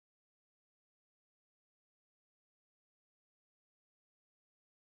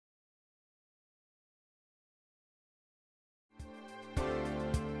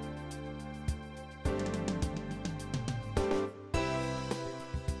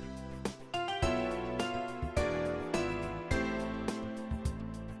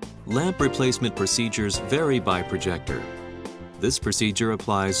Lamp replacement procedures vary by projector. This procedure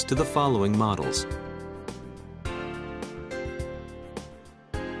applies to the following models.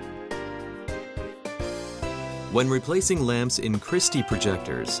 When replacing lamps in Christie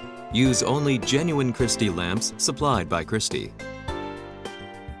projectors, use only genuine Christie lamps supplied by Christie.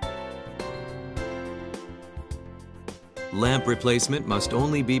 Lamp replacement must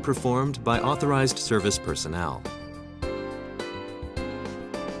only be performed by authorized service personnel.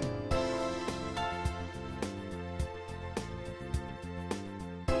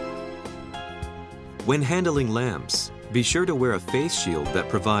 When handling lamps, be sure to wear a face shield that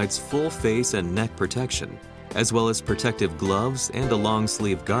provides full face and neck protection, as well as protective gloves and a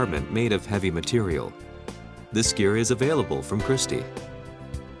long-sleeve garment made of heavy material. This gear is available from Christie.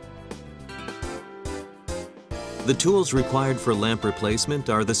 The tools required for lamp replacement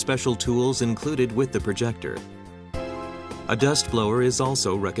are the special tools included with the projector. A dust blower is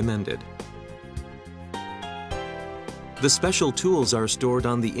also recommended. The special tools are stored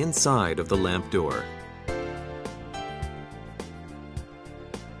on the inside of the lamp door.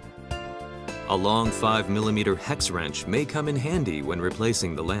 A long 5mm hex wrench may come in handy when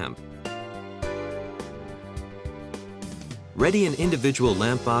replacing the lamp. Ready an individual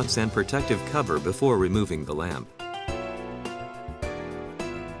lamp box and protective cover before removing the lamp.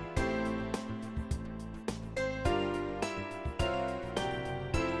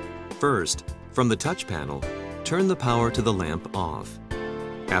 First, from the touch panel, turn the power to the lamp off.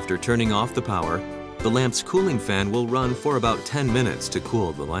 After turning off the power, the lamp's cooling fan will run for about 10 minutes to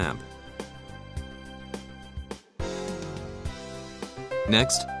cool the lamp.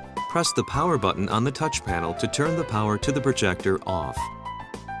 Next, press the power button on the touch panel to turn the power to the projector off.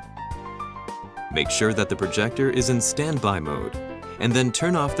 Make sure that the projector is in standby mode, and then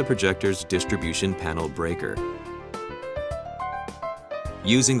turn off the projector's distribution panel breaker.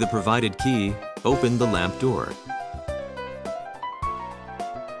 Using the provided key, open the lamp door.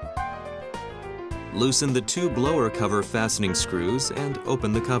 Loosen the two blower cover fastening screws and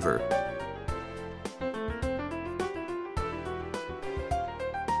open the cover.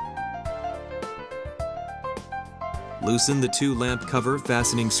 Loosen the two lamp cover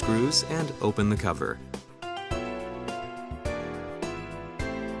fastening screws and open the cover.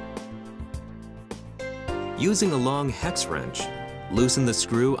 Using a long hex wrench, loosen the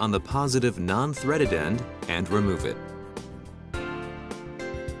screw on the positive non-threaded end and remove it.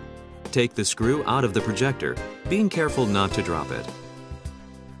 Take the screw out of the projector, being careful not to drop it.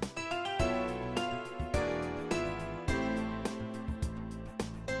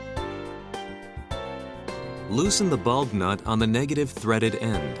 Loosen the bulb nut on the negative threaded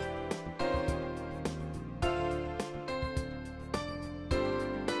end.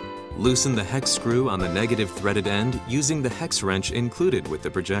 Loosen the hex screw on the negative threaded end using the hex wrench included with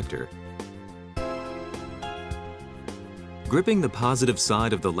the projector. Gripping the positive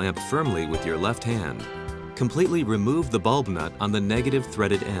side of the lamp firmly with your left hand, completely remove the bulb nut on the negative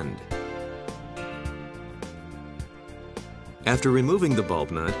threaded end. After removing the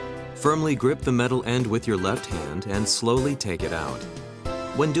bulb nut, firmly grip the metal end with your left hand and slowly take it out.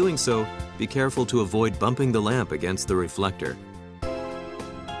 When doing so, be careful to avoid bumping the lamp against the reflector.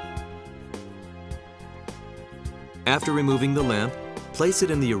 After removing the lamp, place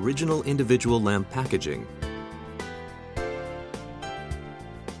it in the original individual lamp packaging.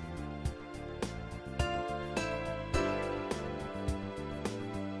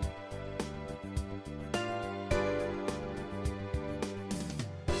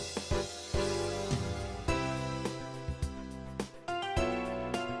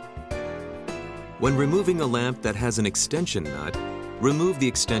 When removing a lamp that has an extension nut, remove the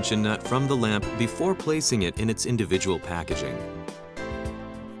extension nut from the lamp before placing it in its individual packaging.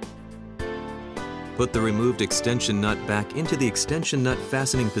 Put the removed extension nut back into the extension nut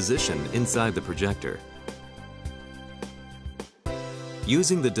fastening position inside the projector.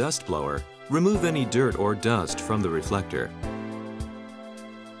 Using the dust blower, remove any dirt or dust from the reflector.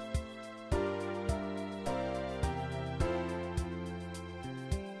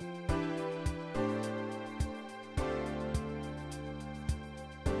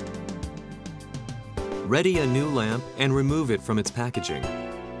 Ready a new lamp and remove it from its packaging.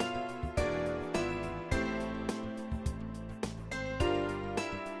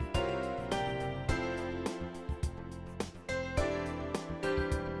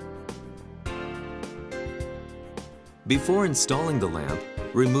 Before installing the lamp,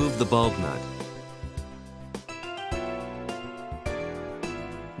 remove the bulb nut.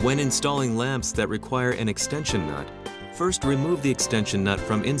 When installing lamps that require an extension nut, first remove the extension nut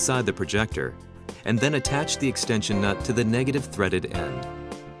from inside the projector and then attach the extension nut to the negative threaded end.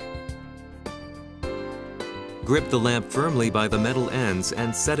 Grip the lamp firmly by the metal ends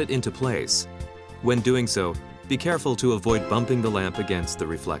and set it into place. When doing so, be careful to avoid bumping the lamp against the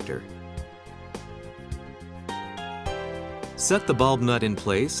reflector. Set the bulb nut in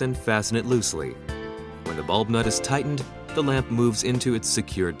place and fasten it loosely. When the bulb nut is tightened, the lamp moves into its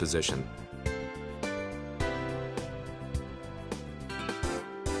secured position.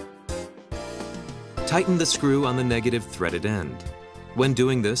 Tighten the screw on the negative threaded end. When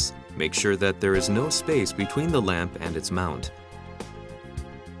doing this, make sure that there is no space between the lamp and its mount.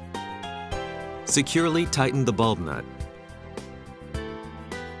 Securely tighten the bulb nut.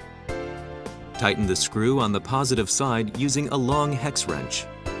 Tighten the screw on the positive side using a long hex wrench.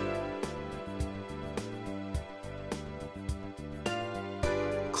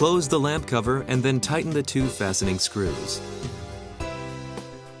 Close the lamp cover and then tighten the two fastening screws.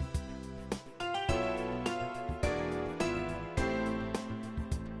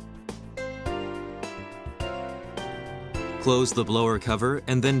 Close the blower cover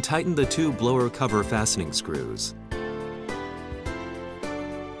and then tighten the two blower cover fastening screws.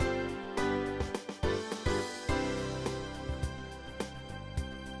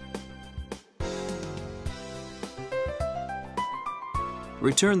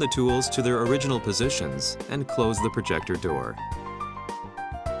 Return the tools to their original positions and close the projector door.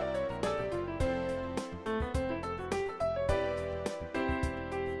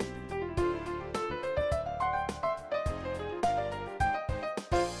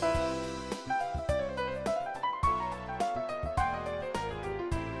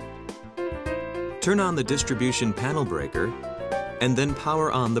 Turn on the distribution panel breaker and then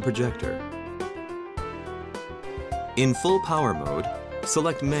power on the projector. In full power mode,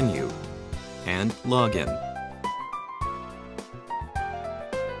 select Menu and Login.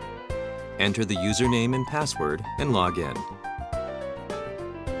 Enter the username and password and log in.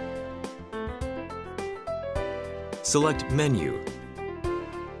 Select Menu,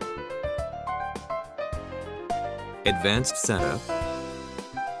 Advanced Setup,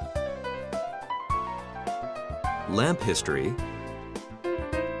 Lamp History,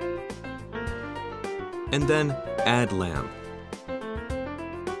 and then Add Lamp.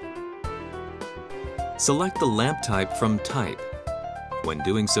 Select the lamp type from Type. When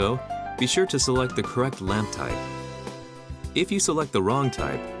doing so, be sure to select the correct lamp type. If you select the wrong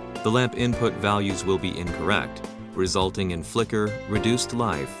type, the lamp input values will be incorrect, resulting in flicker, reduced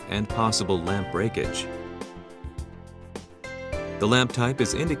life, and possible lamp breakage. The lamp type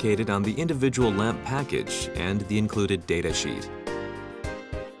is indicated on the individual lamp package and the included data sheet.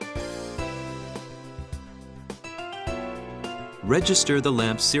 Register the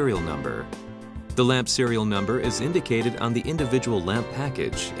lamp serial number. The lamp serial number is indicated on the individual lamp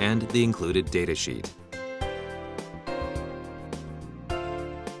package and the included data sheet.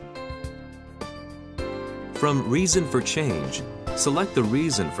 From Reason for Change, select the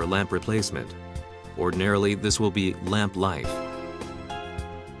reason for lamp replacement. Ordinarily, this will be lamp life.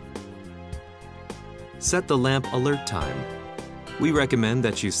 Set the lamp alert time. We recommend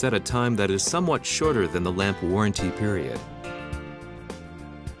that you set a time that is somewhat shorter than the lamp warranty period.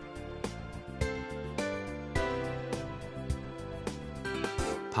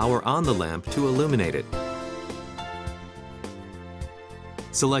 Power on the lamp to illuminate it.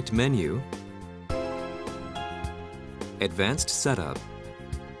 Select Menu, Advanced Setup,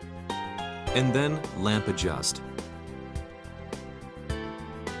 and then Lamp Adjust.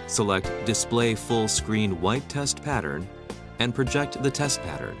 Select Display Full Screen White Test Pattern and project the test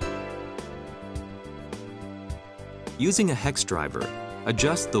pattern. Using a hex driver,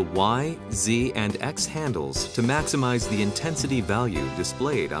 adjust the Y, Z, and X handles to maximize the intensity value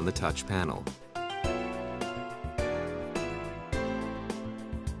displayed on the touch panel.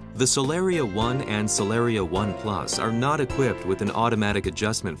 The Solaria One and Solaria One Plus are not equipped with an automatic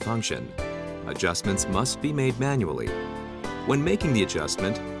adjustment function. Adjustments must be made manually. When making the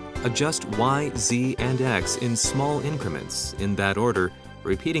adjustment, adjust Y, Z, and X in small increments, in that order,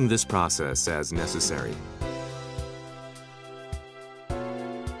 repeating this process as necessary.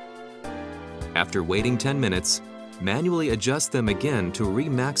 After waiting 10 minutes, manually adjust them again to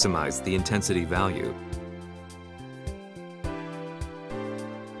re-maximize the intensity value.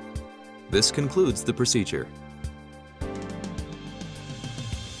 This concludes the procedure.